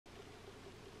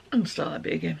And start that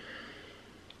bit again.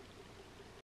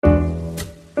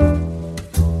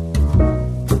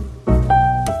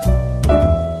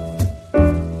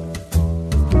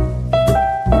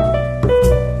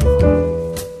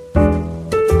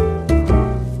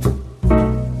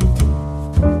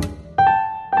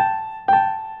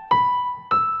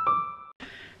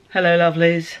 Hello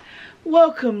lovelies,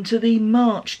 welcome to the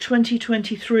March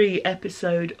 2023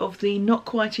 episode of the Not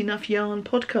Quite Enough Yarn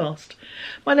podcast.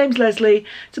 My name's Leslie.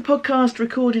 It's a podcast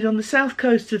recorded on the south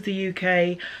coast of the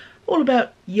UK, all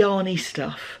about yarny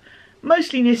stuff,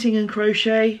 mostly knitting and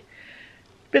crochet.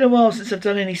 Been a while since I've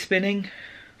done any spinning, a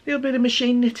little bit of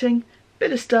machine knitting,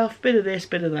 bit of stuff, bit of this,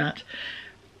 bit of that,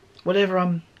 whatever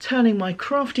I'm turning my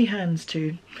crafty hands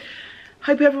to.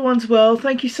 Hope everyone's well.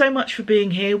 Thank you so much for being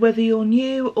here. Whether you're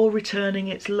new or returning,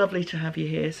 it's lovely to have you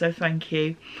here, so thank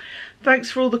you.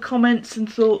 Thanks for all the comments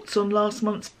and thoughts on last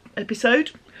month's episode.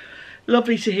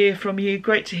 Lovely to hear from you.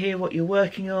 Great to hear what you're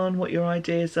working on, what your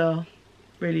ideas are.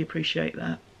 Really appreciate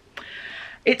that.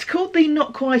 It's called the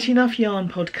Not Quite Enough Yarn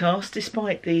podcast,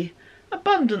 despite the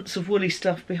abundance of woolly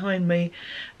stuff behind me,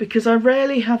 because I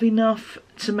rarely have enough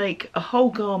to make a whole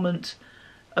garment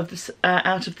of the,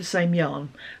 out of the same yarn.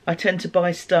 I tend to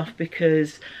buy stuff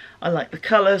because I like the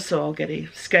colour, so I'll get a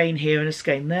skein here and a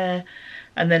skein there,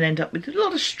 and then end up with a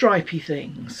lot of stripy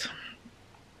things.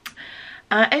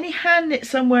 Any hand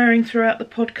knits I'm wearing throughout the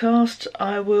podcast,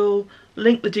 I will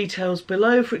link the details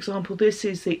below. For example, this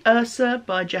is the Ursa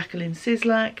by Jacqueline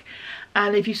Sislak,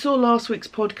 and if you saw last week's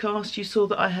podcast, you saw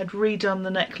that I had redone the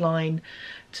neckline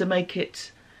to make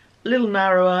it a little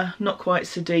narrower, not quite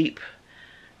so deep.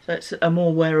 So it's a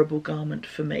more wearable garment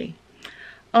for me.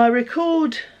 I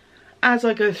record as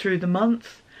I go through the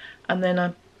month, and then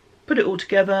I put it all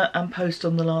together and post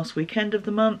on the last weekend of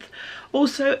the month.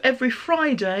 Also, every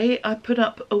Friday I put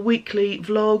up a weekly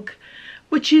vlog,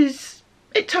 which is,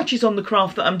 it touches on the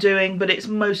craft that I'm doing, but it's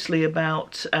mostly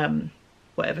about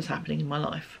whatever's happening in my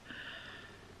life.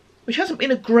 Which hasn't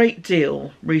been a great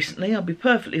deal recently, I'll be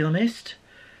perfectly honest,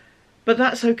 but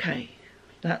that's okay,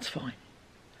 that's fine.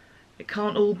 It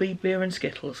can't all be beer and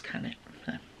skittles, can it?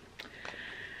 No.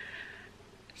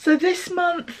 So this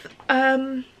month,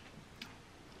 I'm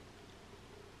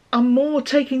more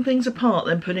taking things apart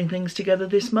than putting things together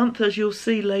this month, as you'll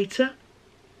see later.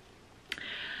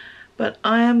 But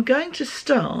I am going to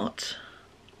start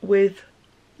with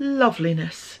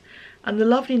loveliness. And the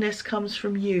loveliness comes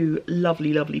from you,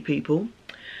 lovely, lovely people.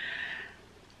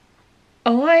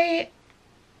 I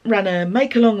ran a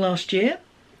make-along last year.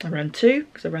 I ran two,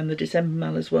 because I ran the December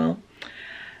Mal as well.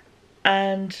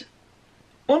 And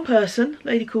one person, a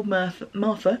lady called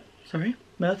Martha,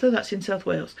 that's in South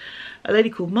Wales. A lady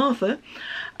called Martha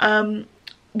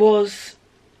was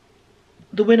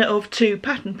the winner of 2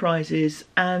 pattern prizes.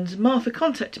 And Martha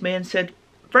contacted me and said,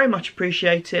 very much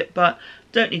appreciate it, but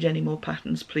don't need any more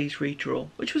patterns, please redraw.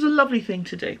 Which was a lovely thing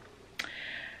to do.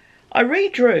 I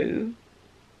redrew,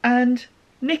 and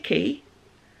Nikki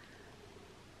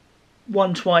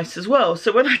won twice as well.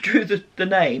 So when I drew the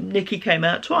name, Nikki came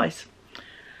out twice.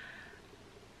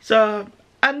 So,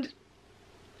 and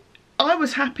I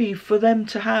was happy for them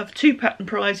to have 2 pattern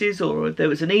prizes, or if there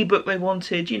was an ebook they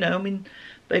wanted, you know, I mean,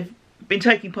 they've been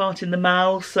taking part in the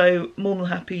Mal, so more than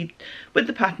happy with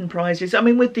the pattern prizes. I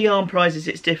mean, with the yarn prizes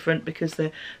it's different because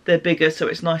they're bigger, so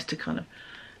it's nice to kind of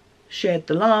share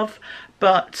the love,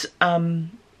 but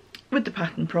with the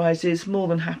pattern prizes, more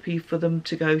than happy for them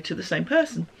to go to the same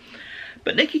person.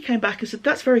 But Nikki came back and said,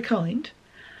 that's very kind,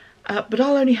 but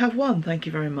I'll only have one, thank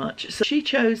you very much. So she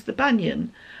chose the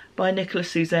Banyan by Nicola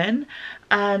Suzanne,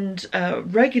 and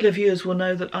regular viewers will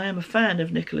know that I am a fan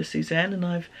of Nicola Suzanne, and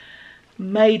I've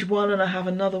made one and I have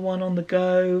another one on the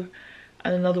go,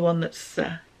 and another one that's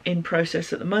in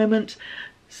process at the moment.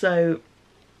 So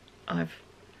I've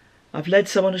led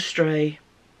someone astray.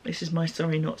 This is my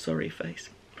sorry not sorry face.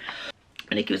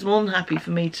 And Nikki was more than happy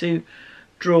for me to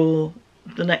draw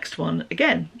the next one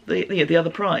again, the other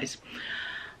prize.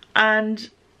 And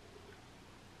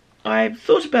I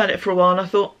thought about it for a while, and I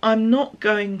thought, I'm not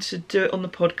going to do it on the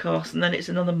podcast and then it's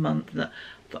another month. And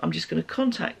I'm just going to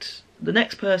contact the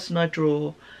next person I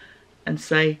draw and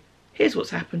say, here's what's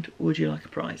happened, would you like a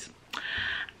prize?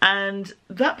 And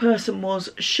that person was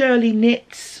Shirley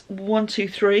Knits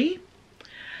 123.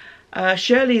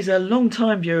 Shirley's a long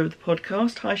time viewer of the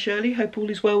podcast. Hi Shirley, hope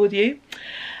all is well with you.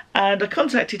 And I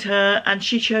contacted her, and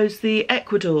she chose the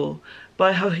Ecuador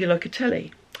by Joji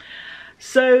Locatelli.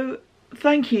 So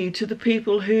thank you to the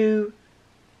people who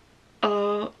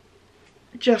are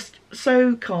just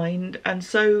so kind and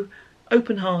so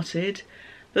open-hearted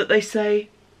that they say,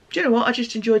 do you know what, I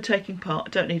just enjoyed taking part, I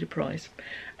don't need a prize,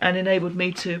 and enabled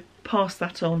me to pass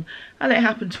that on, and it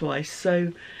happened twice.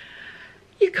 So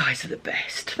you guys are the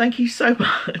best. Thank you so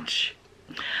much.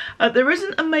 There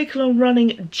isn't a make-along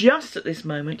running just at this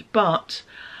moment, but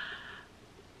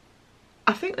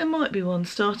I think there might be one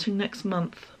starting next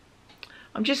month.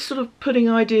 I'm just sort of putting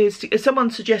ideas together.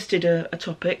 Someone suggested a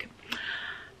topic,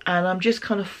 and I'm just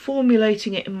kind of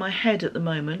formulating it in my head at the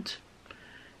moment.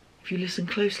 If you listen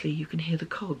closely, you can hear the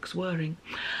cogs whirring.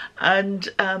 And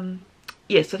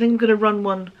yes, I think I'm going to run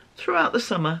one throughout the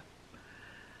summer.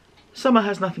 Summer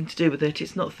has nothing to do with it.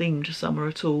 It's not themed to summer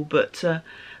at all, but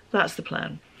that's the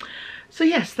plan. So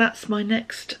yes, that's my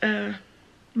next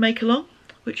make-along,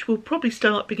 which will probably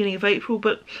start beginning of April.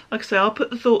 But like I say, I'll put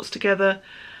the thoughts together,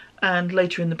 and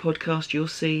later in the podcast you'll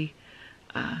see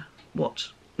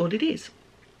what it is.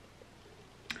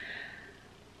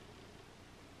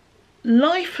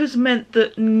 Life has meant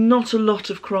that not a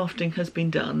lot of crafting has been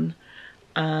done.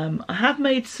 I have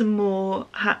made some more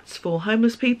hats for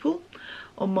homeless people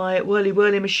on my Whirly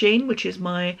Whirly machine, which is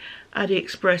my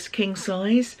AliExpress king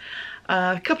size.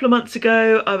 A couple of months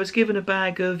ago I was given a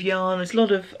bag of yarn. There's a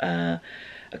lot of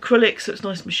acrylic, so it's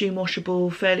nice machine washable,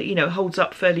 fairly, you know, holds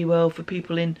up fairly well for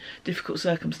people in difficult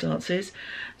circumstances.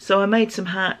 So I made some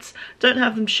hats. Don't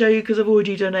have them to show you because I've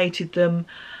already donated them.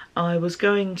 I was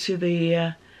going to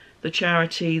the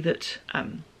charity that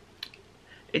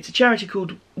it's a charity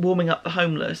called Warming Up the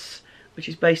Homeless, which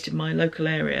is based in my local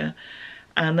area,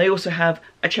 and they also have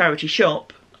a charity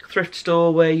shop, a thrift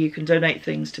store, where you can donate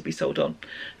things to be sold on.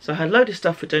 So I had a load of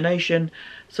stuff for donation,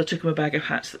 so I took them a bag of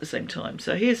hats at the same time.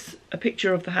 So here's a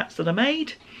picture of the hats that I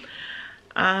made.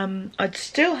 I'd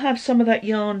still have some of that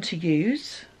yarn to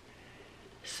use,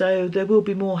 so there will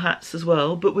be more hats as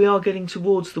well, but we are getting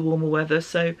towards the warmer weather,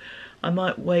 so I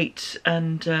might wait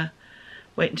and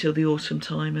wait until the autumn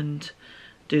time and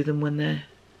do them when they're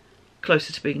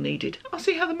closer to being needed. I'll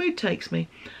see how the mood takes me.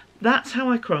 That's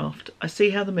how I craft. I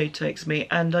see how the mood takes me,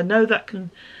 and I know that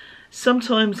can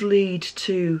sometimes lead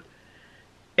to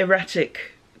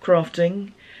erratic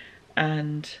crafting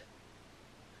and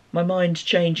my mind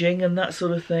changing and that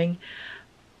sort of thing.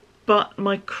 But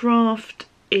my craft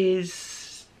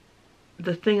is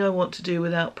the thing I want to do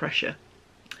without pressure.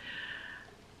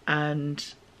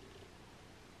 And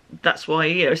that's why,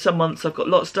 you know, some months I've got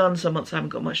lots done, some months I haven't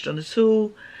got much done at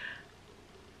all.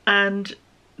 And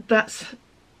that's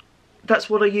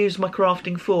what I use my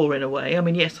crafting for, in a way. I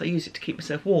mean, yes, I use it to keep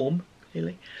myself warm,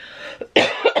 clearly.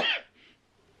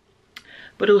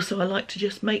 But also I like to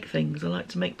just make things. I like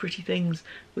to make pretty things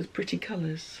with pretty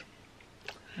colours.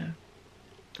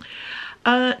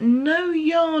 No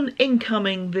yarn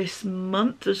incoming this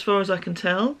month, as far as I can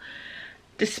tell,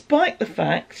 despite the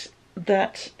fact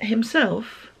that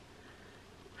himself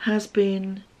has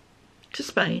been to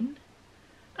Spain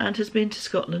and has been to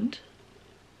Scotland.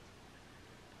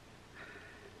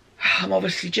 I'm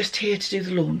obviously just here to do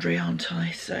the laundry, aren't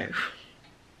I? So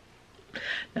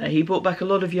no, he brought back a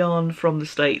lot of yarn from the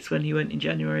States when he went in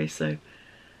January, so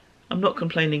I'm not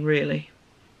complaining really.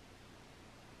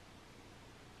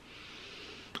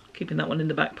 Keeping that one in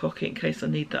the back pocket in case I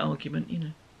need that argument, you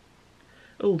know.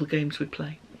 All the games we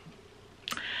play.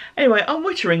 Anyway, I'm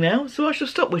wittering now, so I shall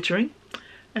stop wittering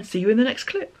and see you in the next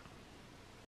clip.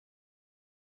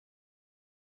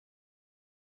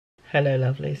 Hello,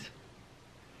 lovelies.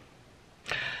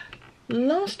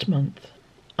 Last month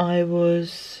I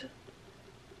was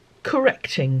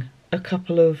correcting a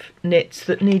couple of knits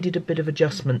that needed a bit of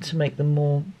adjustment to make them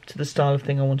more to the style of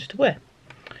thing I wanted to wear.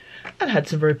 And had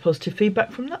some very positive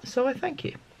feedback from that, so I thank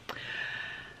you.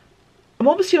 I'm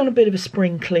obviously on a bit of a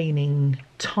spring cleaning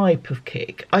type of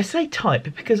kick. I say type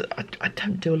because I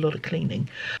don't do a lot of cleaning,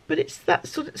 but it's that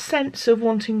sort of sense of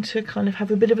wanting to kind of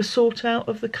have a bit of a sort out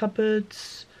of the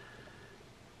cupboards,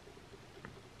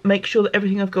 make sure that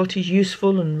everything I've got is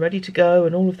useful and ready to go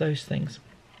and all of those things.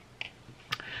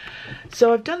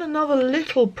 So I've done another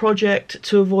little project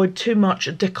to avoid too much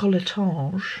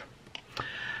décolletage.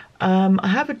 I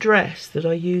have a dress that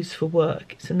I use for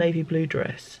work. It's a navy blue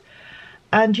dress,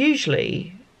 and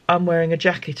usually I'm wearing a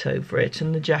jacket over it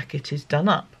and the jacket is done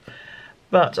up,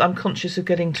 but I'm conscious of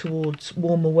getting towards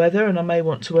warmer weather and I may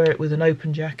want to wear it with an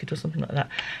open jacket or something like that,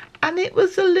 and it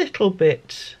was a little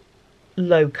bit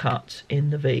low cut in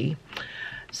the V,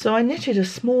 so I knitted a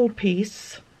small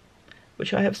piece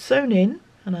which I have sewn in,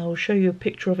 and I will show you a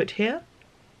picture of it here.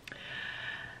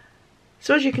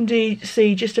 So as you can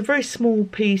see, just a very small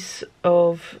piece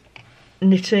of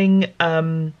knitting.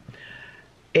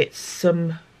 It's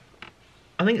some,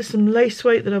 I think it's some lace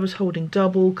weight that I was holding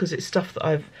double because it's stuff that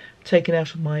I've taken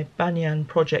out of my Banyan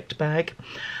project bag,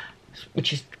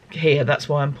 which is here, that's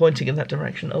why I'm pointing in that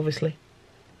direction, obviously.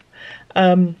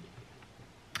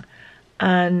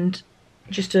 and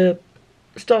just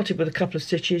started with a couple of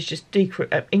stitches, just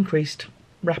increased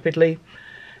rapidly,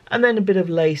 and then a bit of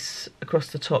lace across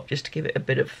the top just to give it a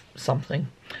bit of something.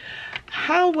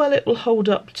 How well it will hold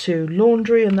up to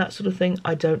laundry and that sort of thing,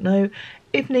 I don't know.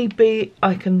 If need be,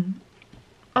 I can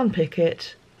unpick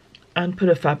it and put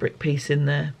a fabric piece in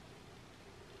there.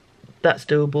 That's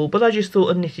doable, but I just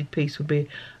thought a knitted piece would be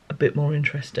a bit more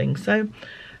interesting. So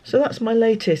that's my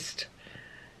latest,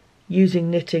 using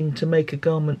knitting to make a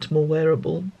garment more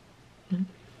wearable.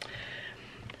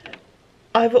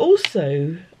 I've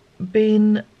also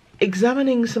been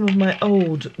examining some of my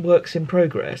old works in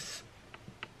progress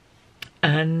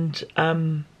and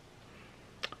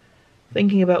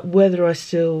thinking about whether I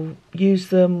still use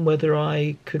them, whether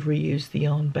I could reuse the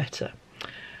yarn better.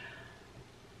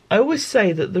 I always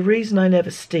say that the reason I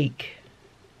never steek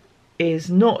is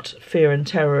not fear and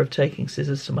terror of taking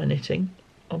scissors to my knitting,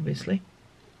 obviously,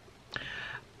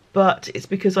 but it's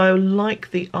because I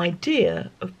like the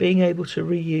idea of being able to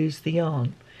reuse the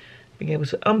yarn, being able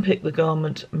to unpick the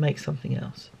garment and make something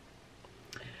else.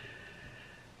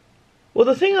 Well,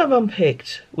 the thing I've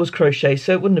unpicked was crochet,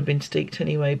 so it wouldn't have been steeked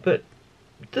anyway, but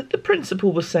the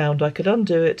principle was sound. I could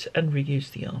undo it and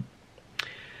reuse the yarn.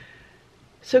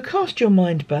 So cast your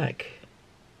mind back.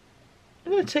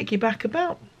 I'm going to take you back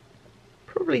about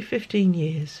probably 15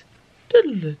 years.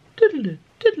 Doodle-doo, doodle-doo,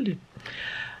 doodle-doo.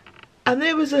 And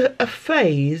there was a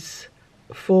phase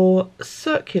for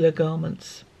circular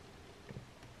garments.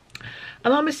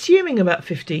 And I'm assuming about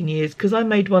 15 years, because I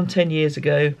made one 10 years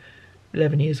ago,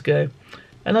 11 years ago,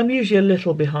 and I'm usually a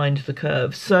little behind the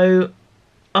curve. So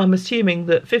I'm assuming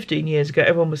that 15 years ago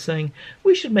everyone was saying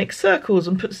we should make circles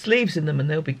and put sleeves in them and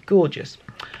they'll be gorgeous.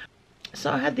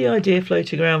 So I had the idea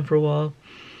floating around for a while,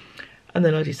 and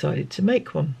then I decided to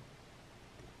make one.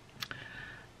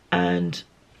 And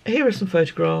here are some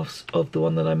photographs of the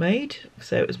one that I made.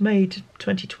 So it was made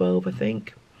 2012, I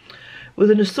think, with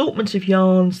an assortment of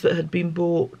yarns that had been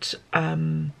bought,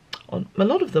 on a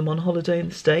lot of them on holiday in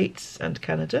the States and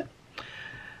Canada.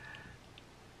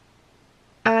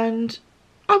 And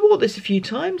I wore this a few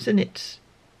times and it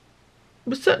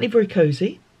was certainly very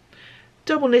cosy.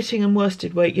 Double knitting and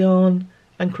worsted weight yarn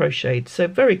and crocheted, so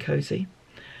very cosy,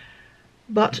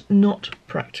 but not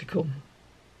practical.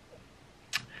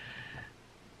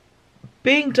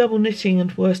 Being double knitting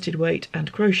and worsted weight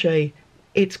and crochet,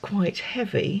 it's quite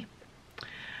heavy,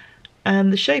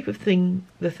 and the shape of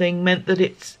the thing meant that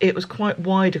it was quite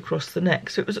wide across the neck,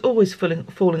 so it was always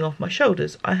falling off my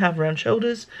shoulders. I have round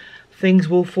shoulders, things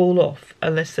will fall off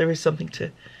unless there is something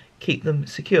to keep them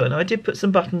secure. Now I did put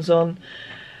some buttons on,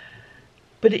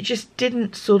 but it just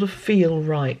didn't sort of feel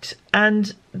right.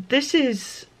 And this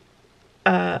is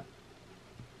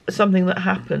something that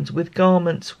happens with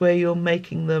garments where you're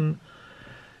making them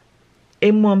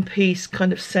in one piece,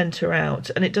 kind of centre out,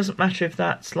 and it doesn't matter if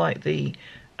that's like the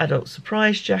adult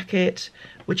surprise jacket,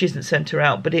 which isn't centre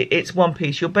out, but it's one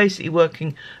piece. You're basically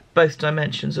working both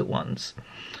dimensions at once.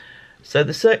 So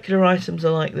the circular items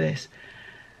are like this.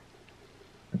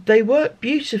 They work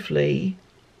beautifully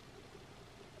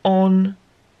on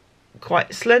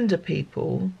quite slender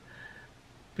people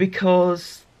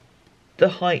because the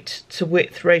height to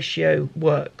width ratio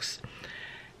works.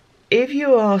 If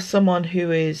you are someone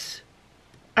who is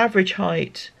average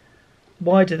height,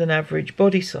 wider than average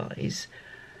body size,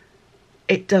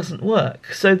 it doesn't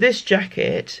work. So this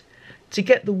jacket, to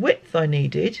get the width I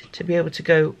needed to be able to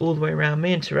go all the way around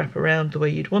me and to wrap around the way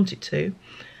you'd want it to,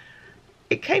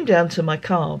 it came down to my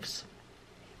calves.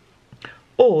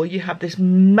 Or you have this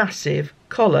massive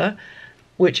collar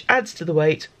which adds to the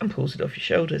weight and pulls it off your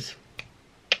shoulders.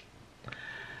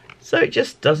 So it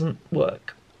just doesn't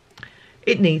work.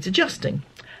 It needs adjusting.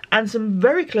 And some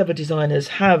very clever designers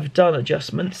have done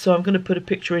adjustments, so I'm going to put a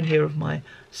picture in here of my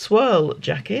swirl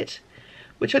jacket,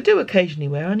 which I do occasionally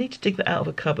wear. I need to dig that out of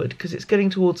a cupboard because it's getting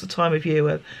towards the time of year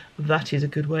where that is a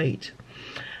good weight.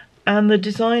 And the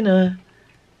designer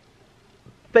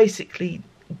basically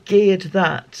geared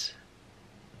that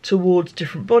towards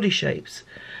different body shapes.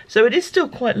 So it is still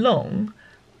quite long,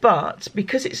 but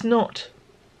because it's not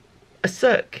a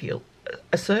circular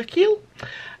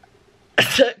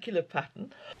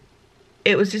pattern,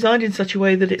 it was designed in such a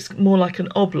way that it's more like an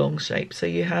oblong shape, so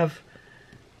you have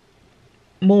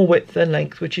more width than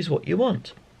length, which is what you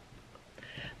want.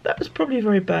 That was probably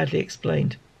very badly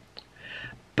explained.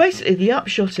 Basically, the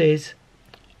upshot is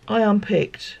I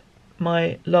unpicked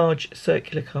my large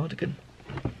circular cardigan.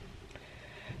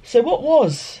 So what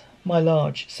was my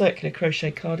large circular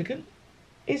crochet cardigan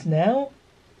is now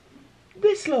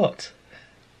this lot.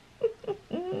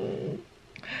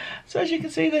 So as you can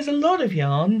see, there's a lot of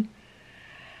yarn,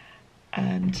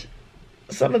 and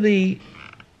some of the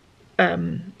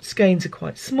skeins are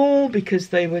quite small because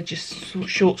they were just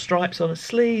short stripes on a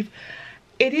sleeve.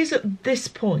 It is at this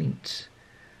point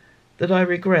that I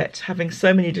regret having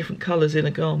so many different colours in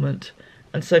a garment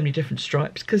and so many different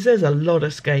stripes, because there's a lot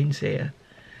of skeins here.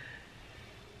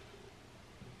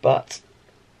 But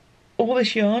all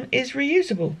this yarn is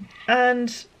reusable,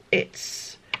 and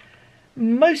it's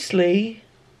mostly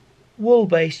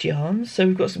wool-based yarns. So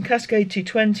we've got some Cascade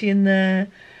 220 in there,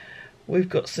 we've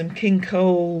got some King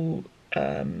Cole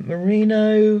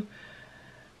Merino,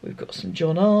 we've got some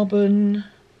John Arbon,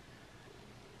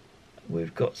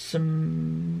 we've got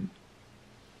some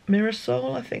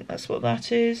Mirasol, I think that's what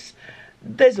that is.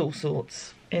 There's all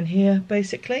sorts in here,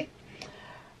 basically.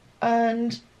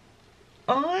 And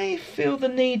I feel the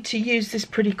need to use this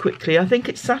pretty quickly. I think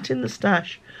it sat in the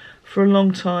stash for a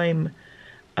long time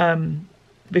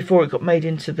before it got made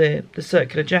into the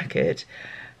circular jacket.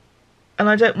 And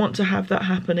I don't want to have that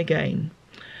happen again.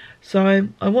 So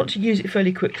I want to use it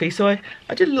fairly quickly. So I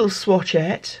did a little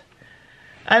swatchette.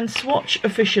 And swatch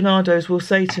aficionados will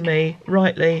say to me,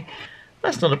 rightly,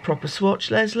 that's not a proper swatch,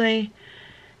 Leslie.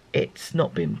 It's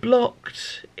not been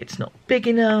blocked. It's not big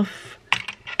enough.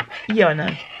 Yeah, I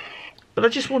know. But I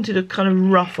just wanted a kind of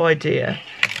rough idea.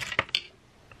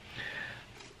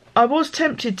 I was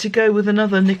tempted to go with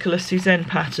another Nicola Suzanne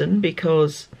pattern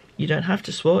because you don't have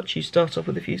to swatch. You start off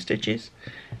with a few stitches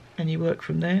and you work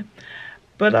from there.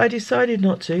 But I decided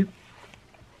not to.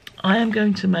 I am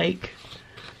going to make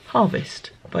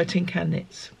Harvest by Tin Can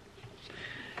Knits.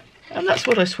 And that's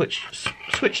what I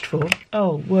switched for.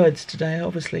 Oh, words today,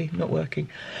 obviously not working.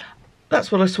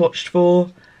 That's what I swatched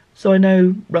for. So I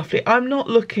know roughly. I'm not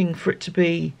looking for it to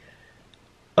be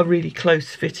a really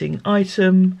close fitting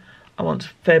item. I want a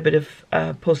fair bit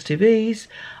of positive ease.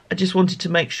 I just wanted to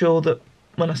make sure that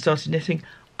when I started knitting,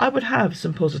 I would have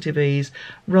some positive ease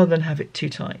rather than have it too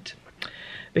tight.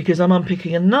 Because I'm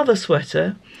unpicking another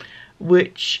sweater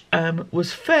which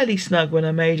was fairly snug when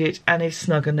I made it and is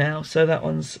snugger now. So that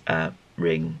one's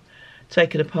ring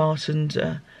taken apart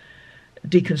and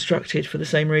deconstructed for the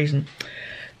same reason.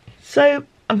 So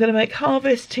I'm going to make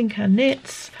Harvest Tin Can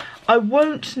Knits. I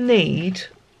won't need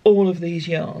all of these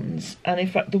yarns, and in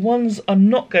fact the ones I'm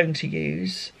not going to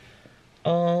use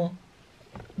are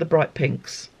the bright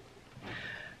pinks.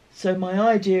 So my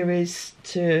idea is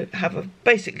to have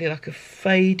basically like a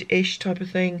fade-ish type of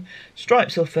thing,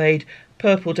 stripes or fade,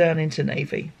 purple down into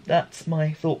navy. That's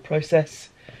my thought process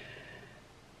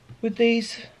with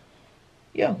these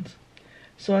yarns.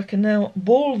 So I can now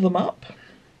ball them up,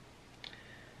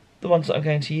 the ones that I'm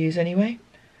going to use anyway,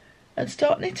 and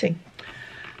start knitting.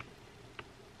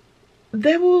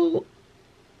 There will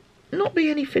not be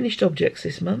any finished objects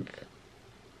this month.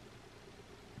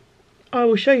 I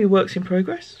will show you works in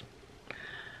progress.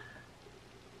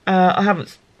 I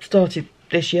haven't started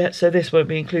this yet, so this won't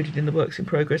be included in the works in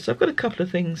progress. So I've got a couple of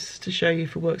things to show you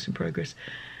for works in progress.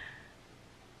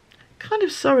 Kind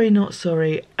of sorry, not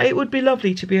sorry. It would be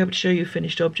lovely to be able to show you a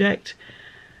finished object,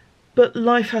 but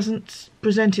life hasn't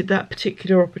presented that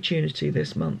particular opportunity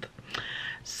this month.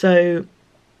 So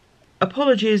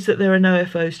apologies that there are no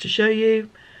FOs to show you,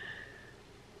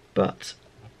 but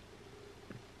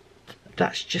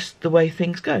that's just the way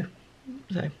things go.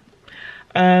 So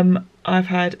I've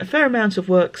had a fair amount of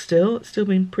work still. It's still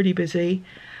been pretty busy,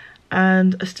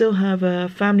 and I still have a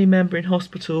family member in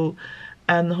hospital,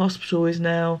 and the hospital is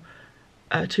now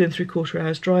 2 3/4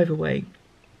 hours drive away.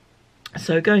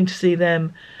 So going to see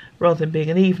them, rather than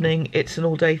being an evening, it's an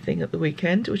all-day thing at the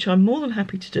weekend, which I'm more than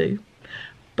happy to do,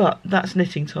 but that's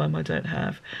knitting time I don't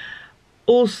have.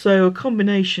 Also, a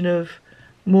combination of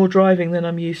more driving than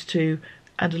I'm used to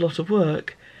and a lot of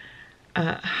work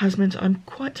has meant I'm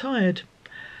quite tired.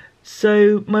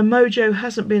 So my mojo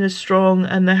hasn't been as strong,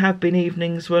 and there have been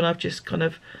evenings when I've just kind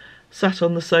of sat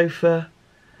on the sofa,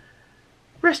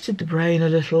 rested the brain a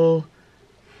little,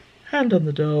 hand on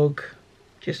the dog,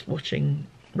 just watching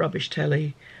rubbish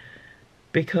telly,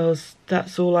 because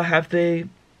that's all I have the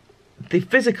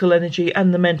physical energy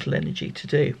and the mental energy to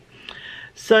do.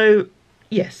 So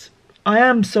yes, I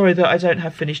am sorry that I don't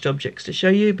have finished objects to show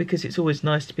you, because it's always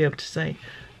nice to be able to say,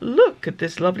 look at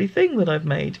this lovely thing that I've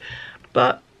made.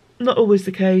 But not always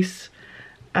the case,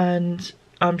 and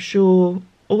I'm sure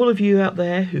all of you out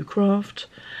there who craft,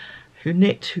 who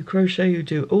knit, who crochet, who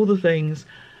do all the things,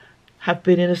 have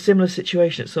been in a similar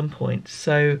situation at some point.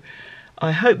 So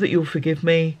I hope that you'll forgive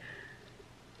me.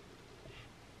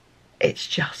 It's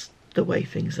just the way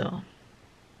things are.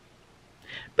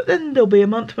 But then there'll be a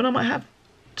month when I might have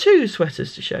 2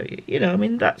 sweaters to show you. You know, I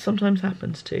mean, that sometimes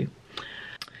happens too.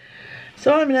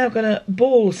 So I'm now going to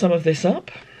ball some of this up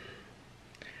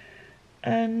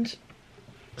and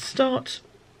start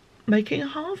making a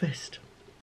harvest.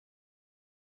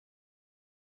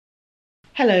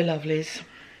 Hello lovelies.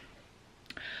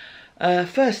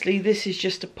 Firstly, this is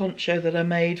just a poncho that I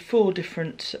made, 4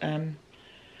 different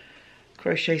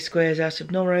crochet squares out of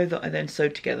Noro that I then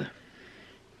sewed together.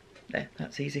 There,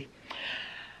 that's easy.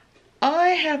 I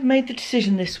have made the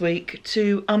decision this week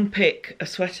to unpick a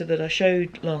sweater that I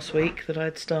showed last week that I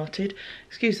had started.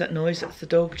 Excuse that noise, that's the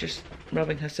dog just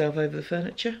rubbing herself over the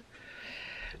furniture.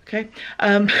 Okay,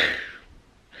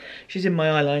 she's in my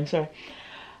eye line, sorry.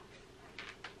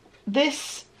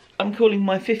 This I'm calling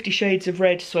my 50 Shades of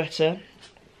Red sweater,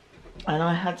 and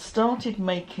I had started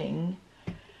making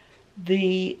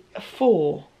the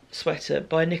 4 sweater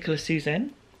by Nicola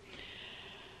Suzanne,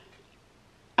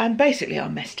 and basically I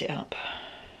messed it up,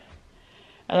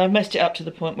 and I've messed it up to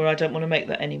the point where I don't want to make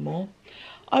that anymore.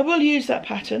 I will use that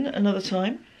pattern another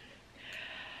time.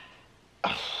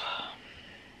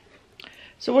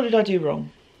 So what did I do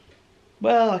wrong?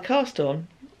 Well, I cast on.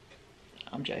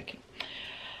 I'm joking.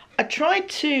 I tried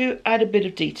to add a bit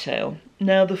of detail.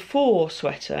 Now the 4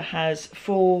 sweater has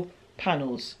 4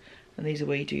 panels, and these are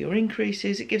where you do your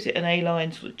increases. It gives it an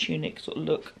A-line sort of tunic sort of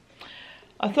look.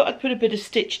 I thought I'd put a bit of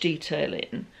stitch detail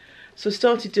in, so I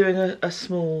started doing a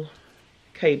small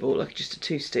cable, like just a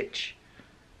 2-stitch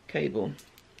cable.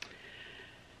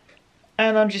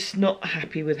 And I'm just not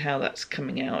happy with how that's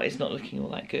coming out. It's not looking all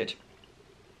that good.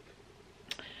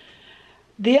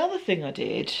 The other thing I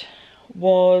did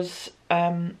was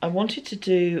I wanted to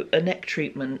do a neck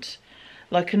treatment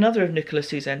like another of Nicola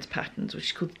Suzanne's patterns, which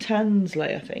is called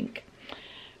Tansley, I think,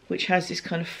 which has this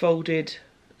kind of folded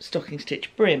stocking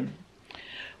stitch brim.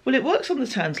 Well, it works on the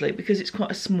Tansley because it's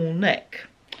quite a small neck.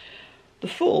 The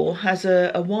 4 has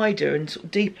a wider and sort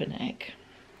of deeper neck,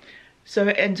 so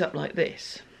it ends up like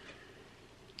this.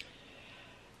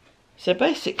 So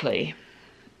basically,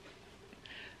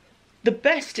 the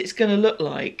best it's going to look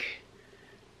like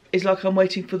is like I'm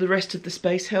waiting for the rest of the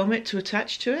space helmet to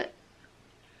attach to it.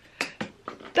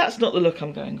 That's not the look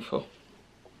I'm going for.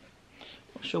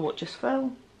 Not sure what just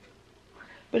fell,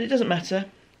 but it doesn't matter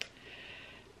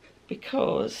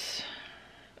because,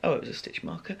 oh, it was a stitch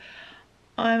marker.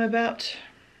 I'm about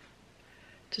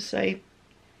to say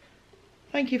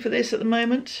thank you for this at the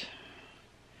moment.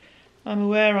 I'm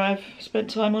aware I've spent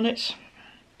time on it,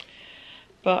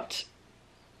 but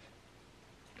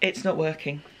it's not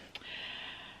working.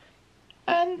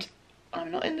 And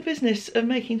I'm not in the business of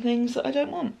making things that I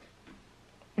don't want.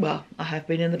 Well, I have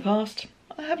been in the past.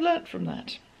 I have learnt from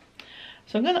that.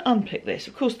 So I'm going to unpick this.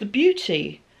 Of course, the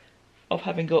beauty of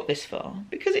having got this far,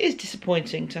 because it is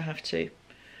disappointing to have to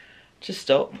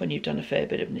stop when you've done a fair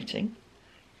bit of knitting,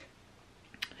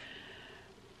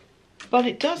 but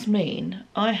it does mean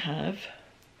I have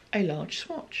a large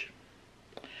swatch.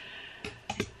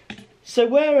 So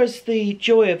whereas the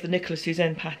joy of the Nicola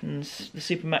Suzanne patterns, the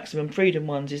Super Maximum Freedom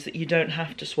ones, is that you don't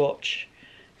have to swatch,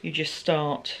 you just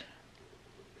start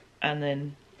and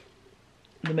then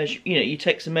you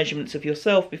take some measurements of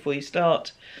yourself before you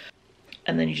start,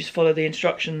 and then you just follow the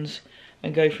instructions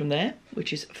and go from there,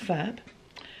 which is fab.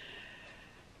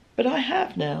 But I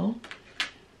have now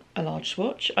a large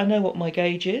swatch. I know what my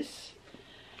gauge is,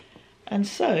 and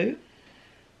so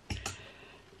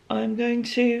I'm going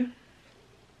to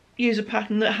use a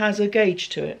pattern that has a gauge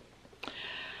to it.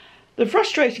 The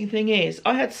frustrating thing is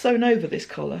I had sewn over this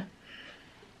collar.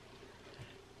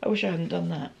 I wish I hadn't done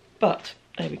that, but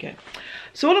there we go.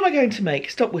 So what am I going to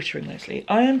make? Stop whittering, Leslie.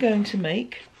 I am going to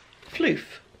make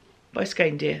Floof by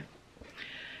Skein Deer.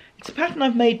 It's a pattern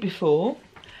I've made before.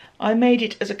 I made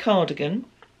it as a cardigan,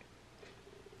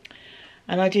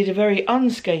 and I did a very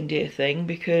un-Skein Deer thing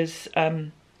because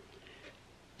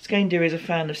Skein Deer is a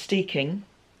fan of steeking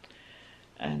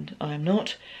and I am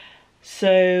not.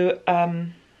 So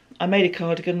I made a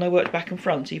cardigan and I worked back and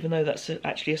front, even though that's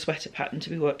actually a sweater pattern to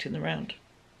be worked in the round.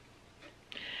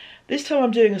 This time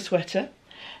I'm doing a sweater.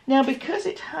 Now, because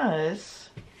it has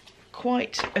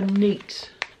quite a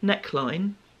neat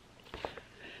neckline,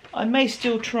 I may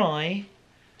still try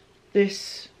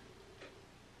this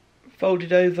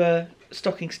folded over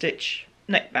stocking stitch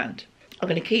neckband. I'm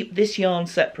going to keep this yarn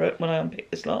separate when I unpick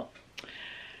this lot,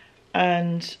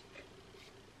 and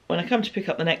when I come to pick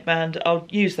up the neckband I'll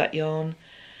use that yarn,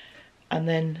 and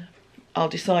then I'll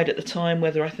decide at the time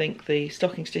whether I think the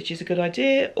stocking stitch is a good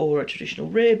idea or a traditional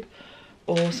rib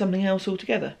or something else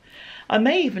altogether. I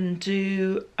may even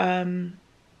do the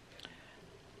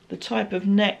type of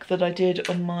neck that I did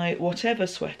on my whatever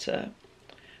sweater,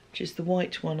 which is the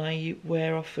white one I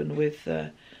wear often with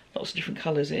lots of different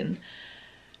colours in,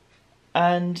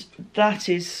 and that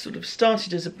is sort of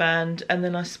started as a band and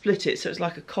then I split it so it's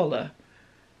like a collar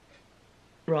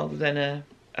rather than a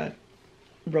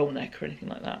roll neck or anything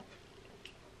like that.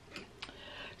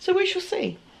 So we shall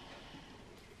see.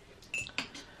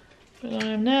 But I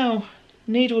am now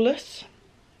needleless.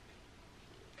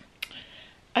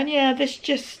 And yeah,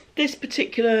 this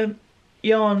particular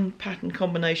yarn pattern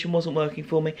combination wasn't working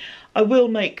for me. I will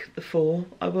make the 4,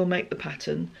 I will make the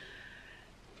pattern,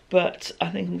 but I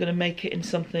think I'm going to make it in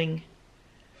something,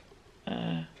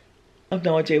 I've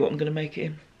no idea what I'm going to make it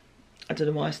in. I don't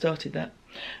know why I started that.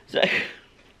 So,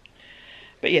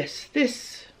 but yes,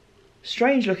 this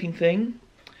strange looking thing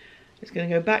is going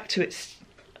to go back to its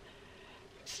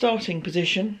starting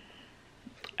position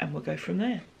and we'll go from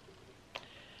there.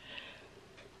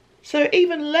 So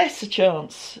even less a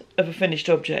chance of a finished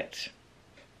object,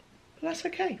 but that's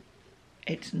okay.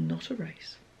 It's not a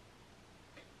race.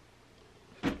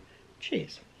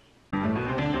 Cheers.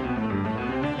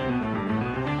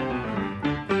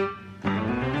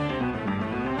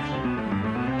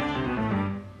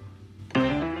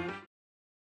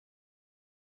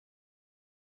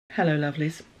 Hello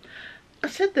lovelies. I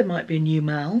said there might be a new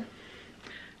mal,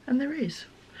 and there is.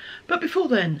 But before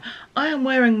then, I am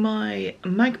wearing my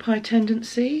Magpie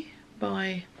Tendency by,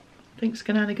 I think,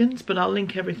 Shenanigans, but I'll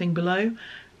link everything below.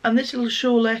 And this little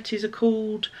shawlette is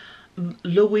called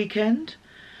Le Weekend,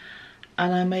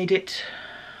 and I made it,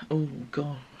 oh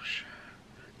gosh,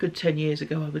 good 10 years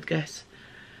ago I would guess,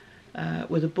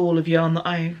 with a ball of yarn that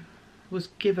I was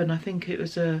given. I think it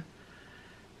was a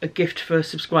gift for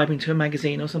subscribing to a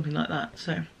magazine or something like that.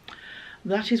 So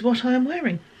that is what I am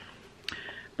wearing.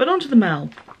 But on to the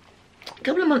mal. A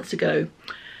couple of months ago,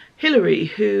 Hilary,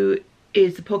 who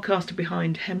is the podcaster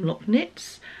behind Hemlock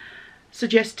Knits,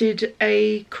 suggested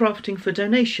a crafting for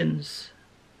donations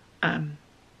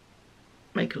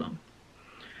make along.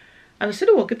 And I said,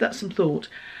 oh, I'll give that some thought.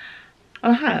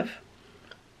 I have.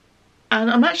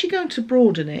 And I'm actually going to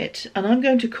broaden it, and I'm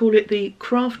going to call it the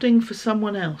Crafting for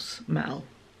Someone Else mal.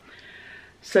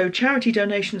 So charity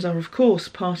donations are of course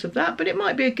part of that, but it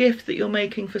might be a gift that you're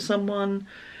making for someone.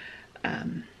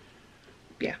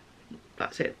 Yeah,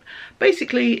 that's it.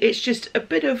 Basically, it's just a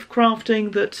bit of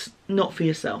crafting that's not for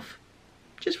yourself.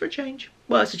 Just for a change.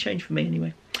 Well, it's a change for me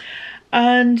anyway.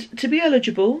 And to be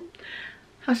eligible,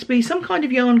 has to be some kind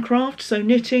of yarn craft, so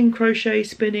knitting, crochet,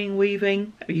 spinning,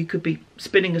 weaving. You could be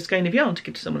spinning a skein of yarn to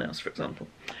give to someone else, for example.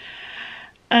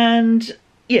 And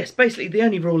yes, basically the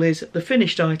only rule is the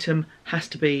finished item has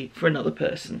to be for another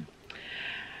person.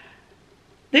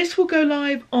 This will go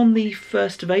live on the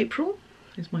 1st of April.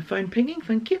 There's my phone pinging,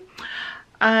 thank you.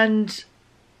 And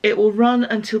it will run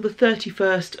until the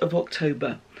 31st of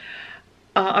October.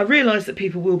 I realise that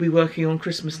people will be working on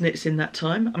Christmas knits in that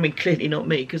time. I mean, clearly not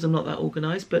me, because I'm not that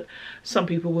organised, but some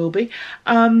people will be.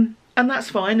 And that's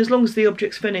fine, as long as the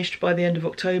object's finished by the end of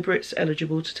October, it's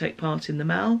eligible to take part in the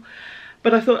mal.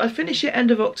 But I thought I'd finish it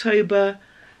end of October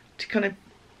to kind of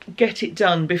get it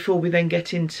done before we then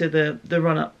get into the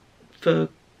run-up for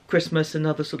Christmas and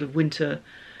other sort of winter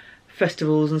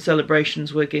festivals and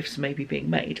celebrations where gifts may be being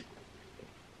made.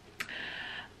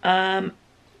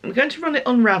 I'm going to run it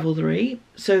on Ravelry,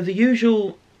 so the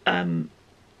usual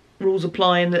rules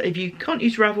apply in that if you can't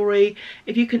use Ravelry,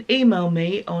 if you can email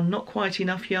me on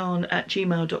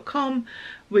notquiteenoughyarn@gmail.com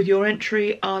with your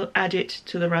entry, I'll add it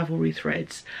to the Ravelry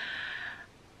threads.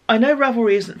 I know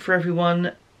Ravelry isn't for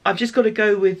everyone. I've just got to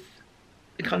go with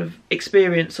the kind of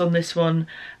experience on this one,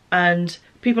 and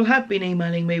people have been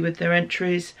emailing me with their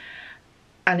entries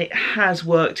and it has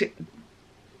worked.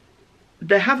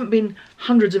 There haven't been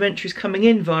hundreds of entries coming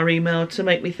in via email to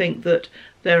make me think that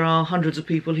there are hundreds of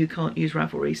people who can't use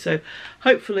Ravelry, so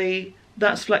hopefully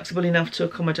that's flexible enough to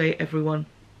accommodate everyone.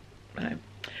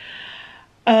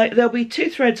 There'll be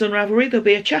 2 threads on Ravelry. There'll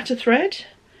be a chatter thread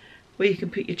where you can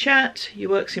put your chat,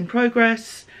 your works in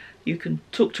progress, you can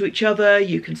talk to each other,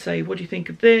 you can say, what do you think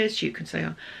of this? You can say,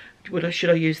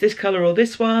 should I use this colour or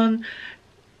this one?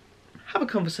 Have a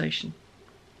conversation.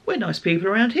 We're nice people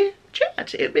around here.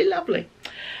 Chat, it'd be lovely.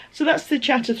 So that's the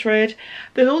chatter thread.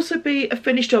 There'll also be a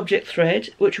finished object thread,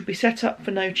 which will be set up for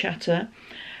no chatter.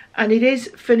 And it is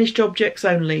finished objects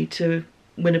only to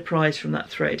win a prize from that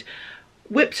thread.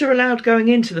 Whips are allowed going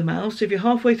into the mal, so if you're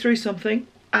halfway through something,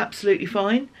 absolutely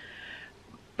fine.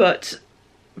 But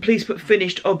please put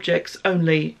finished objects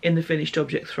only in the finished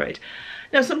object thread.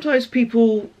 Now sometimes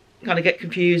people kind of get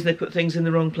confused and they put things in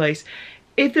the wrong place.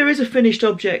 If there is a finished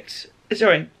object,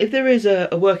 sorry, if there is a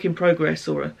work in progress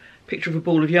or a picture of a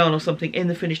ball of yarn or something in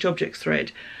the finished objects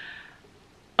thread,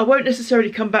 I won't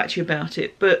necessarily come back to you about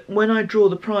it, but when I draw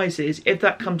the prizes, if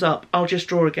that comes up, I'll just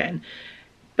draw again.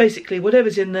 Basically,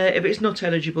 whatever's in there, if it's not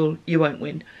eligible, you won't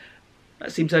win.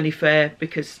 That seems only fair,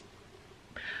 because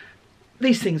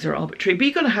these things are arbitrary, but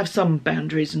you've got to have some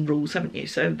boundaries and rules, haven't you?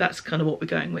 So that's kind of what we're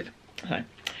going with. So,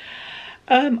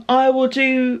 I will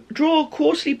draw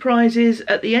quarterly prizes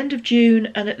at the end of June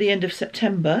and at the end of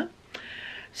September.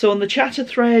 So on the chatter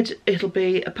thread, it'll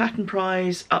be a pattern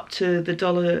prize up to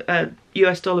the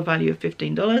US dollar value of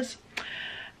 $15.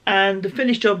 And the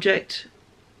finished object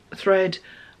thread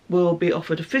will be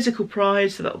offered a physical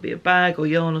prize, so that will be a bag or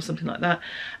yarn or something like that.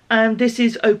 And this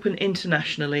is open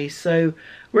internationally, so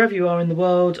wherever you are in the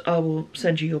world, I will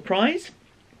send you your prize.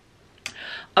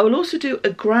 I will also do a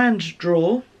grand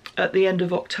draw at the end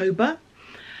of October.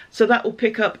 So that will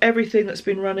pick up everything that's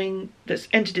been running, that's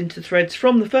entered into threads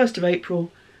from the 1st of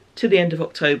April to the end of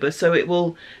October. So it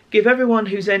will give everyone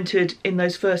who's entered in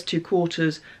those first 2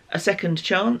 quarters a second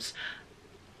chance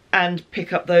and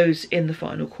pick up those in the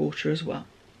final quarter as well.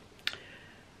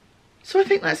 So I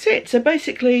think that's it. So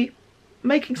basically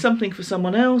making something for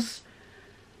someone else,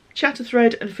 chatter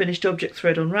thread and finished object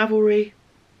thread on Ravelry.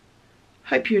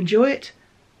 Hope you enjoy it.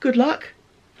 Good luck.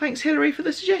 Thanks Hilary for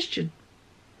the suggestion.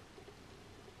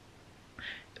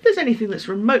 If there's anything that's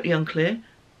remotely unclear,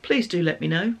 please do let me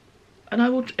know and I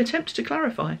will attempt to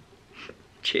clarify.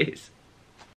 Cheers.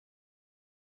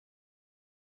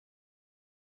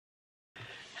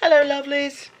 Hello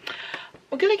lovelies.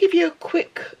 I'm going to give you a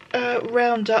quick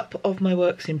roundup of my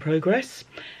works in progress,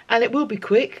 and it will be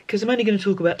quick because I'm only going to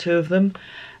talk about 2 of them.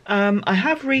 I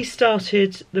have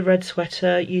restarted the red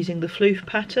sweater using the floof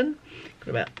pattern, got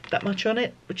about that much on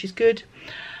it, which is good.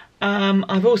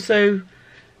 I've also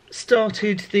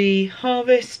started the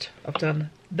harvest, I've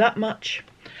done that much.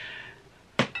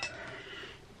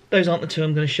 Those aren't the 2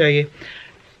 I'm going to show you.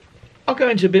 I'll go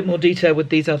into a bit more detail with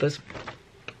these others.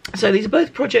 So these are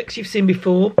both projects you've seen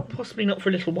before, possibly not for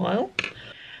a little while.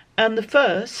 And the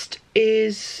first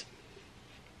is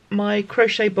my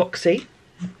crochet boxy,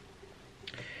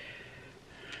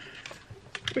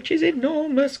 which is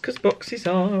enormous because boxes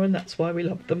are, and that's why we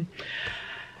love them.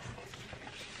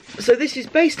 So this is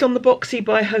based on the boxy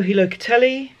by Joji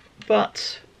Locatelli,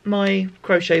 but my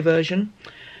crochet version.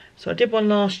 So I did one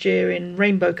last year in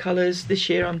rainbow colours. This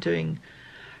year I'm doing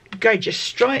gorgeous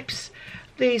stripes.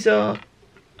 These are,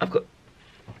 I've got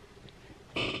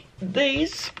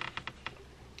these,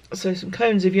 so some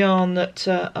cones of yarn that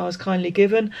I was kindly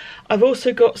given. I've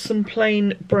also got some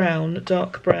plain brown,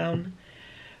 dark brown,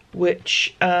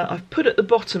 which I've put at the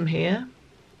bottom here,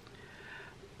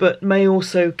 but may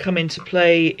also come into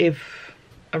play if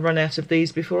I run out of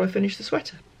these before I finish the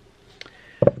sweater.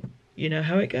 You know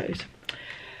how it goes.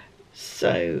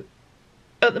 So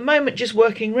at the moment just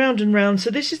working round and round. So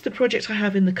this is the project I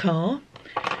have in the car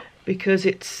because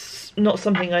it's not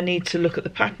something I need to look at the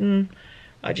pattern.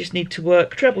 I just need to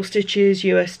work treble stitches,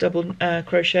 US double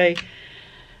crochet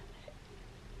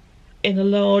in a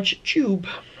large tube.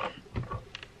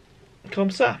 Comme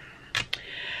ça.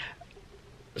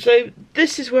 So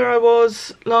this is where I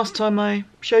was last time I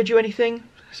showed you anything.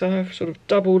 So I've sort of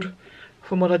doubled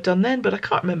from what I'd done then, but I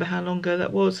can't remember how long ago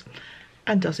that was,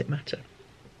 and does it matter?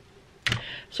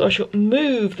 So I shall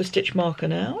move the stitch marker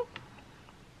now,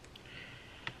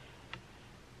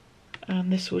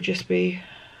 and this will just be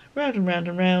round and round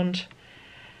and round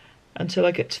until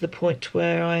I get to the point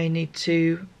where I need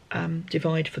to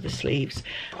divide for the sleeves.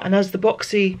 And as the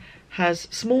boxy has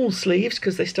small sleeves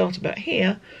because they start about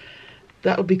here,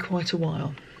 that'll be quite a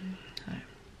while.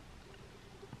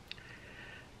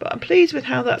 But I'm pleased with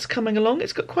how that's coming along.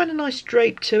 It's got quite a nice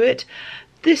drape to it.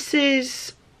 This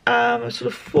is a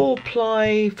sort of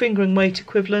 4-ply fingering weight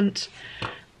equivalent,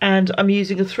 and I'm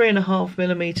using a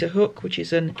 3.5mm hook, which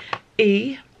is an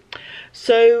E.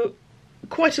 So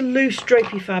quite a loose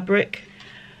drapey fabric,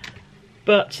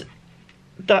 but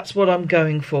that's what I'm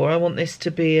going for. I want this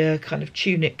to be a kind of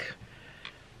tunic,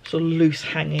 sort of loose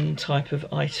hanging type of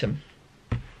item.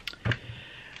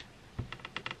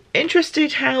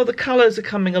 Interested how the colours are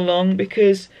coming along,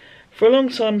 because for a long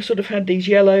time I've sort of had these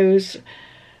yellows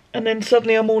and then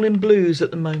suddenly I'm all in blues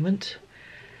at the moment.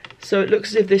 So it looks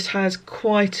as if this has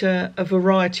quite a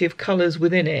variety of colours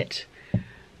within it,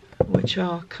 which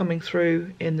are coming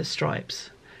through in the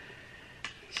stripes.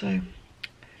 So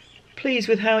pleased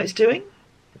with how it's doing,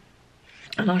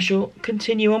 and I shall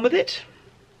continue on with it.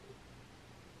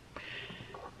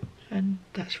 And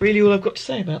that's really all I've got to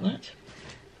say about that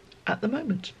at the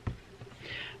moment.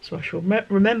 So I shall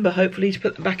remember hopefully to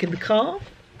put them back in the car,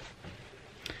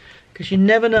 because you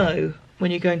never know when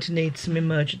you're going to need some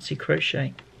emergency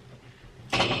crochet.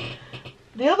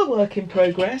 The other work in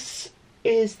progress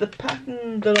is the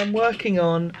pattern that I'm working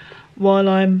on while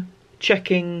I'm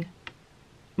checking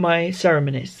my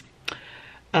ceremonies.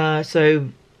 So I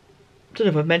don't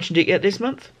know if I've mentioned it yet this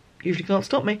month, usually can't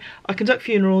stop me. I conduct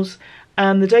funerals,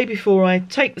 and the day before I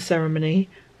take the ceremony,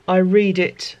 I read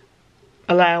it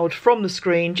aloud from the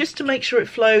screen just to make sure it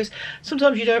flows.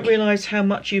 Sometimes you don't realise how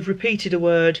much you've repeated a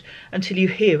word until you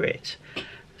hear it.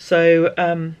 So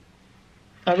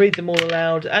I read them all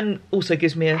aloud, and also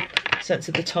gives me a sense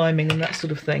of the timing and that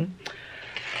sort of thing.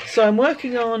 So I'm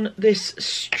working on this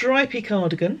stripy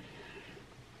cardigan,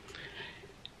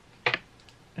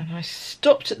 and I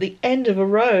stopped at the end of a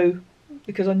row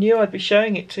because I knew I'd be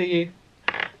showing it to you.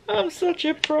 I'm such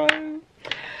a pro.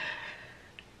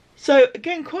 So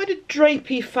again, quite a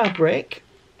drapey fabric,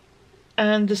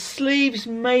 and the sleeves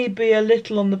may be a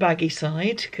little on the baggy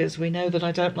side because we know that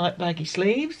I don't like baggy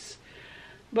sleeves,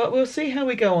 but we'll see how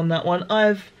we go on that one.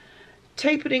 I've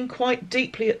tapered in quite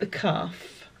deeply at the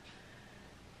cuff,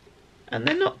 and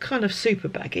they're not kind of super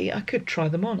baggy. I could try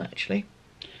them on actually.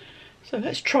 So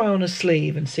let's try on a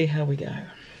sleeve and see how we go.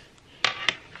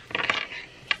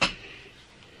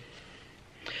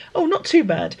 Oh, not too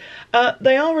bad.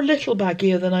 They are a little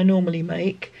baggier than I normally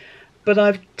make, but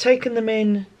I've taken them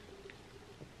in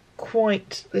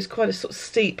there's quite a sort of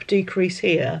steep decrease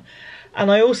here, and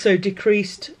I also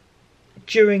decreased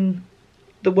during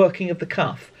the working of the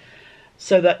cuff,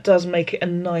 so that does make it a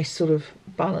nice sort of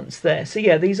balance there. So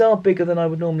yeah, these are bigger than I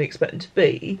would normally expect them to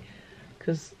be,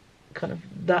 because kind of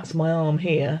that's my arm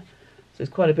here, so there's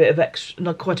quite a bit of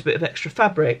extra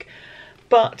fabric,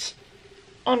 but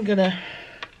I'm gonna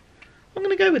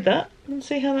go with that and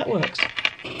see how that works.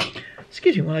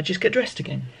 Excuse me while I just get dressed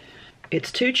again.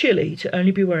 It's too chilly to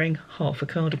only be wearing half a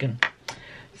cardigan.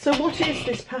 So what is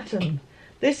this pattern?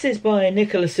 This is by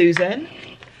Nicola Suzanne.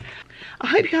 I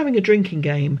hope you're having a drinking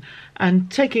game and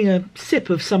taking a sip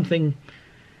of something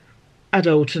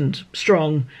adult and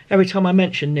strong every time I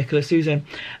mention Nicola Suzanne.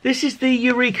 This is the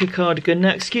Eureka cardigan.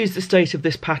 Now excuse the state of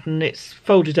this pattern, it's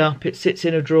folded up, it sits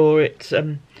in a drawer,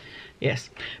 yes.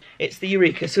 It's the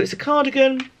Eureka. So it's a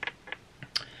cardigan,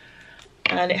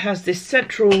 and it has this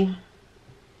central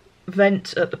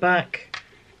vent at the back,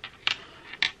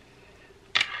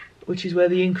 which is where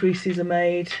the increases are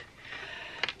made.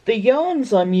 The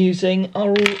yarns I'm using are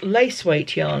all lace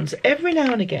weight yarns. Every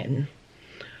now and again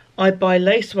I buy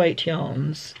lace weight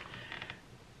yarns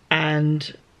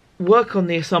and work on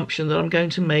the assumption that I'm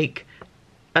going to make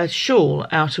a shawl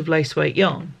out of lace weight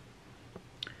yarn.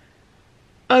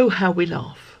 Oh, how we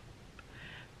laugh.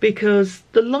 Because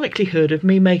the likelihood of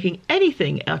me making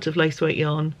anything out of lace weight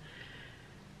yarn,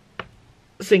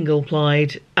 single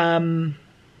plied, I don't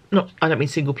mean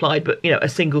single plied, but you know, a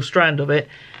single strand of it,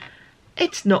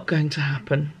 it's not going to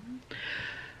happen.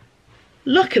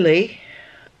 Luckily,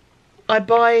 I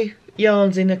buy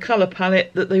yarns in a colour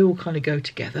palette that they all kind of go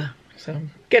together, so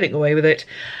I'm getting away with it.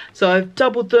 So I've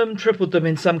doubled them, tripled them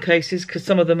in some cases, because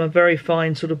some of them are very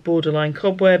fine, sort of borderline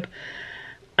cobweb,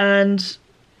 and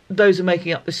those are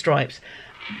making up the stripes.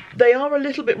 They are a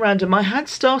little bit random. I had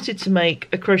started to make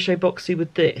a crochet boxy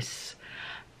with this,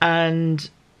 and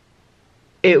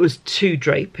it was too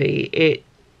drapey. It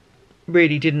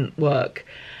really didn't work,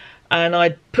 and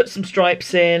I put some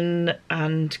stripes in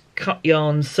and cut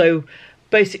yarns. So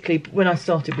basically when I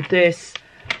started with this,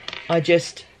 I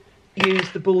just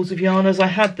used the balls of yarn as I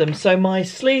had them. So my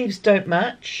sleeves don't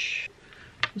match.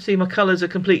 You see my colours are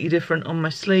completely different on my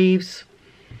sleeves.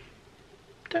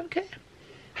 Don't care.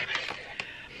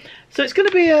 So it's going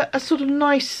to be a sort of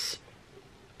nice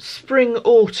spring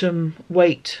autumn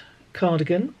weight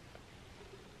cardigan,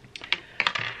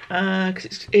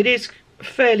 because it is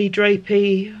fairly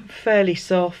drapey, fairly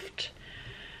soft,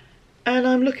 and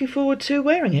I'm looking forward to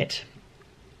wearing it.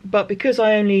 But because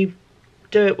I only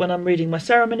do it when I'm reading my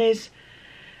ceremonies,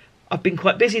 I've been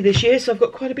quite busy this year, so I've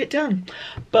got quite a bit done.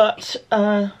 But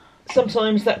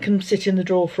sometimes that can sit in the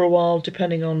drawer for a while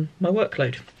depending on my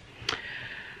workload.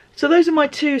 So those are my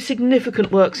two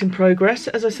significant works in progress.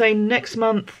 As I say, next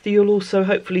month you'll also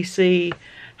hopefully see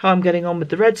how I'm getting on with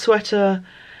the red sweater,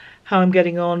 how I'm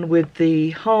getting on with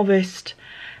the harvest,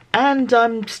 and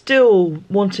I'm still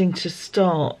wanting to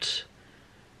start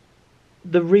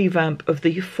the revamp of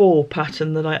the 4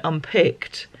 pattern that I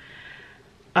unpicked.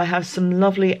 I have some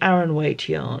lovely Aran weight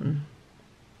yarn,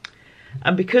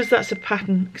 and because that's a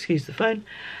pattern, excuse the phone,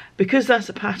 because that's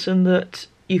a pattern that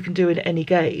you can do in any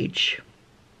gauge,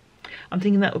 I'm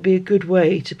thinking that would be a good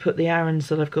way to put the Arans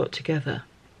that I've got together.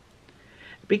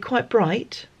 It'd be quite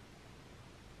bright.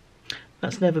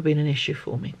 That's never been an issue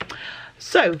for me.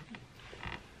 So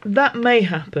that may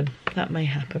happen, that may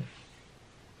happen.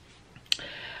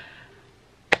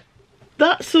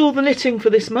 That's all the knitting for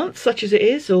this month, such as it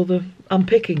is, or the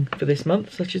unpicking for this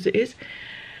month, such as it is.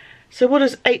 So what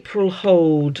does April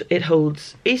hold? It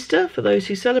holds Easter for those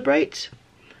who celebrate,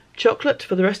 chocolate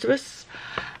for the rest of us,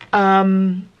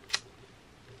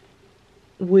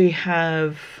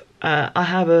 I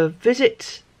have a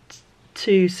visit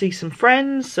to see some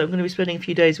friends, so I'm going to be spending a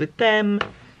few days with them.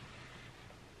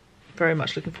 Very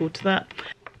much looking forward to that.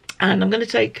 And I'm going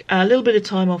to take a little bit of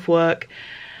time off work.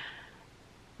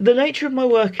 The nature of my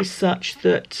work is such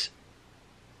that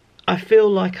I feel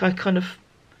like I kind of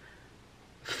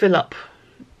fill up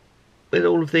with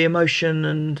all of the emotion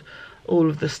and all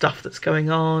of the stuff that's going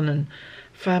on, and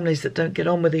families that don't get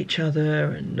on with each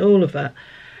other and all of that.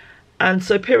 And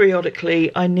so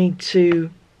periodically I need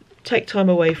to take time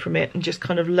away from it and just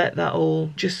kind of let that all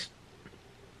just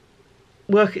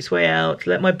work its way out,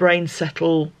 let my brain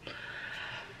settle.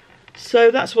 So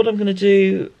that's what I'm going to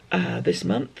do this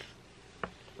month.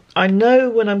 I know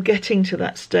when I'm getting to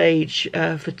that stage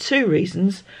for two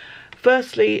reasons.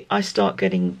 Firstly, I start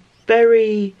getting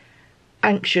very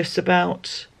anxious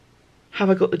about, have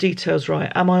I got the details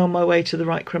right? Am I on my way to the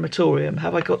right crematorium?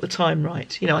 Have I got the time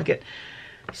right? You know, I get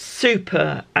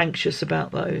super anxious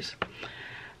about those.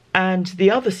 And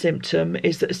the other symptom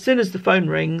is that as soon as the phone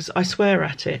rings, I swear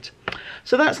at it.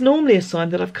 So that's normally a sign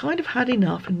that I've kind of had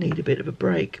enough and need a bit of a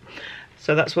break.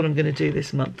 So that's what I'm going to do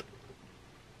this month.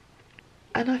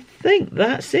 And I think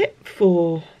that's it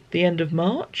for the end of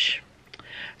March.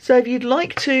 So if you'd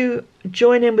like to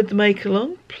join in with the make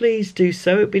along, please do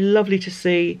so. It'd be lovely to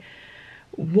see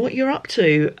what you're up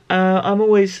to. I'm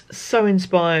always so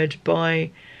inspired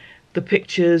by the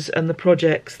pictures and the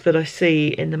projects that I see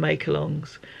in the make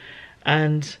alongs,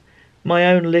 and my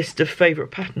own list of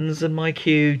favourite patterns and my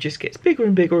queue just gets bigger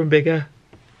and bigger and bigger.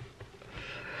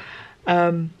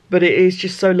 But it is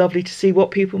just so lovely to see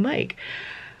what people make.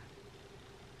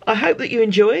 I hope that you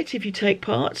enjoy it if you take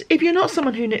part. If you're not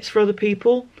someone who knits for other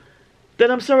people,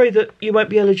 then I'm sorry that you won't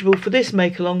be eligible for this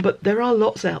make along, but there are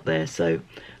lots out there, so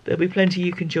there'll be plenty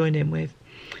you can join in with.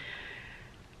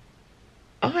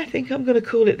 I think I'm going to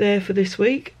call it there for this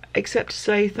week, except to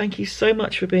say thank you so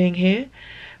much for being here.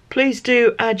 Please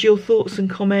do add your thoughts and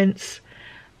comments.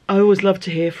 I always love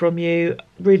to hear from you.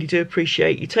 Really do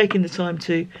appreciate you taking the time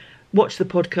to watch the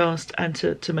podcast and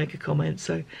to make a comment.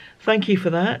 So thank you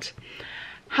for that.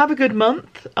 Have a good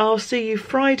month. I'll see you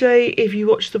Friday if you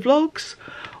watch the vlogs,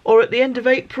 or at the end of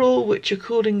April, which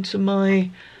according to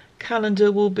my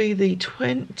calendar will be the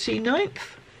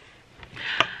 29th.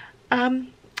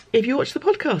 If you watch the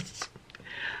podcasts.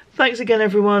 Thanks again,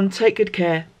 everyone. Take good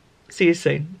care. See you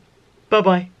soon.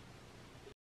 Bye-bye.